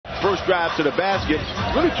first drive to the basket.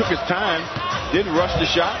 Really took his time. Didn't rush the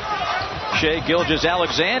shot. Shai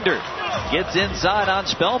Gilgeous-Alexander gets inside on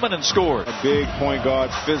Spellman and scores. A big point guard,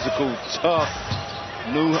 physical, tough,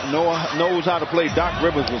 knows how to play. Doc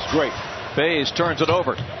Rivers was great. Bays turns it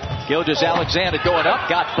over. Gilgeous-Alexander going up,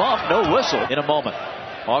 got bumped, no whistle in a moment.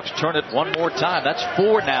 Hawks turn it one more time. That's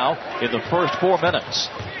 4 now in the first 4 minutes.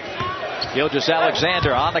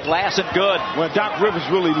 Gilgeous-Alexander on the glass and good. Well, Doc Rivers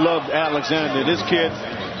really loved Alexander. This kid.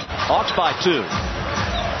 Hawks by 2.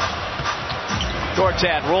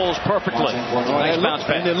 Gortat rolls perfectly. Nice bounce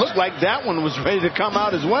pass. And it looked like that one was ready to come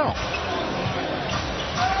out as well.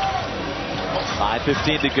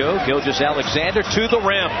 5:15 to go. Gilgeous-Alexander to the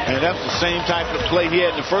rim. And that's the same type of play he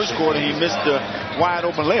had in the first quarter. He missed the wide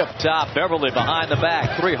open layup. Top Beverly behind the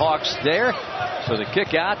back. 3 Hawks there. So the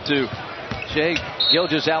kick out to Shai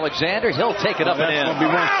Gilgeous-Alexander. He'll take it up and in.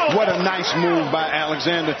 What a nice move by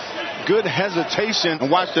Alexander. Good hesitation.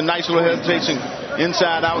 And watch the nice little hesitation.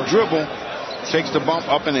 Inside out dribble. Takes the bump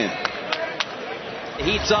up and in.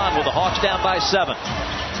 Heat's on with the Hawks down by 7.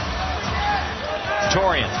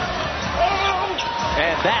 Torian.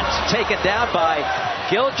 And that's taken down by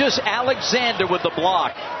Gilgeous-Alexander with the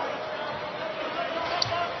block.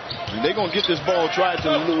 And they're going to get this ball tried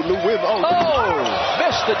to Lou with.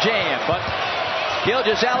 Missed the jam, but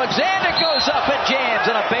Gilgeous-Alexander goes up and jams,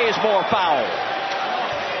 and a Bazemore foul.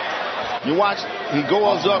 You watch, he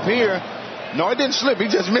goes up here. No, it didn't slip. He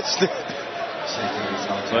just missed it.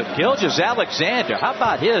 But Gilgeous-Alexander, how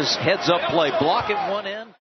about his heads-up play, blocking one end?